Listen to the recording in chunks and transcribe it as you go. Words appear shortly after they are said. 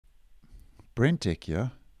BrenTech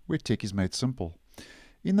here, where tech is made simple.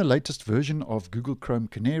 In the latest version of Google Chrome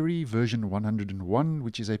Canary, version 101,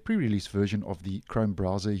 which is a pre-release version of the Chrome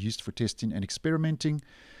browser used for testing and experimenting,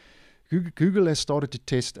 Google has started to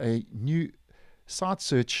test a new site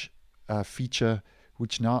search feature,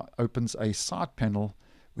 which now opens a side panel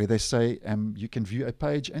where they say you can view a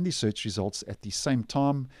page and the search results at the same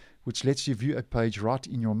time, which lets you view a page right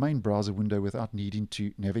in your main browser window without needing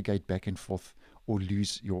to navigate back and forth or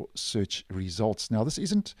lose your search results. Now, this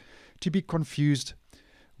isn't to be confused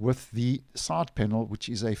with the side panel, which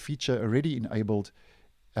is a feature already enabled,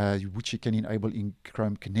 which you can enable in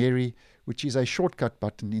Chrome Canary, which is a shortcut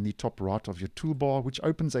button in the top right of your toolbar, which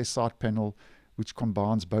opens a side panel which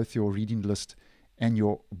combines both your reading list and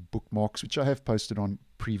your bookmarks, which I have posted on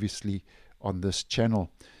previously on this channel.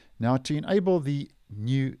 Now, to enable the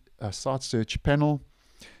new site search panel,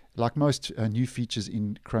 like most new features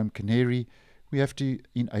in Chrome Canary, we have to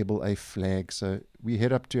enable a flag. So we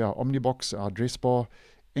head up to our Omnibox, our address bar,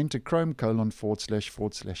 enter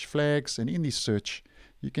Chrome://flags, and in the search,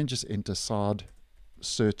 you can just enter side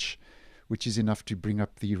search, which is enough to bring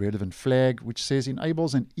up the relevant flag, which says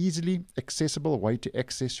enables an easily accessible way to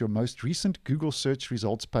access your most recent Google search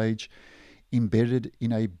results page embedded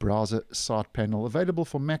in a browser side panel, available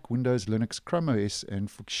for Mac, Windows, Linux, Chrome OS, and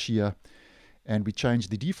Fuchsia. And we change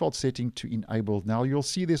the default setting to enabled. Now you'll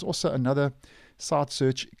see there's also another site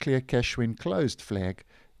search clear cache when closed flag,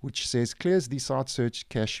 which says clears the site search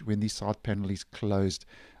cache when the side panel is closed.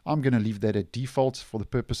 I'm going to leave that at default for the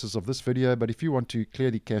purposes of this video, but if you want to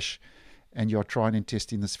clear the cache and you're trying and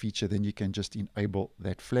testing this feature, then you can just enable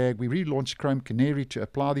that flag. We relaunched Chrome Canary to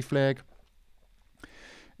apply the flag.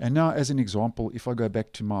 And now, as an example, if I go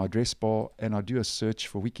back to my address bar and I do a search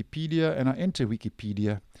for Wikipedia and I enter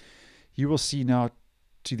Wikipedia, you will see now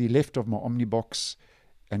to the left of my Omnibox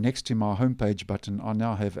and next to my homepage button, I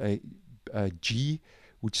now have a G,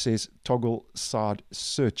 which says toggle side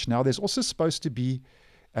search. Now, there's also supposed to be,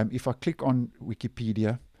 if I click on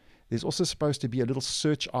Wikipedia, there's also supposed to be a little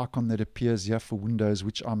search icon that appears here for Windows,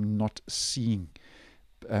 which I'm not seeing.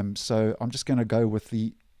 So I'm just going to go with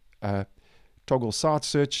the toggle side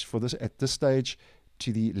search for this at this stage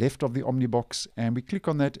to the left of the Omnibox, and we click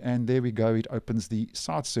on that, and there we go. It opens the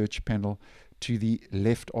site search panel to the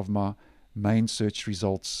left of my main search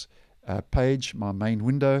results page, my main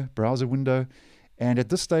window, browser window. And at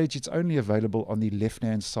this stage, it's only available on the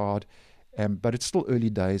left-hand side, but it's still early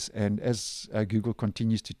days. And as Google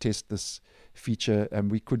continues to test this feature,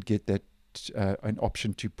 we could get that an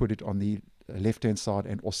option to put it on the left-hand side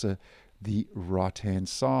and also the right-hand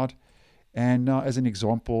side. And now, as an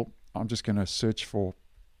example, I'm just going to search for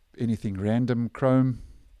anything random, Chrome,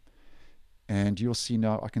 and you'll see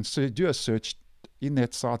now I can do a search in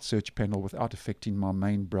that site search panel without affecting my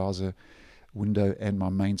main browser window and my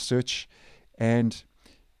main search. And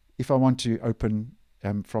if I want to open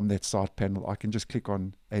from that side panel, I can just click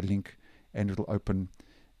on a link and it'll open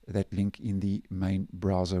that link in the main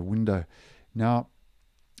browser window. Now,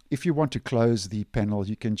 if you want to close the panel,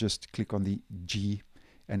 you can just click on the G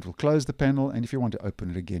and it will close the panel. And if you want to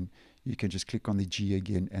open it again, you can just click on the G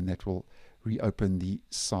again and that will reopen the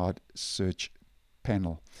side search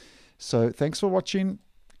panel. So thanks for watching,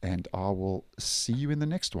 and I will see you in the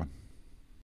next one.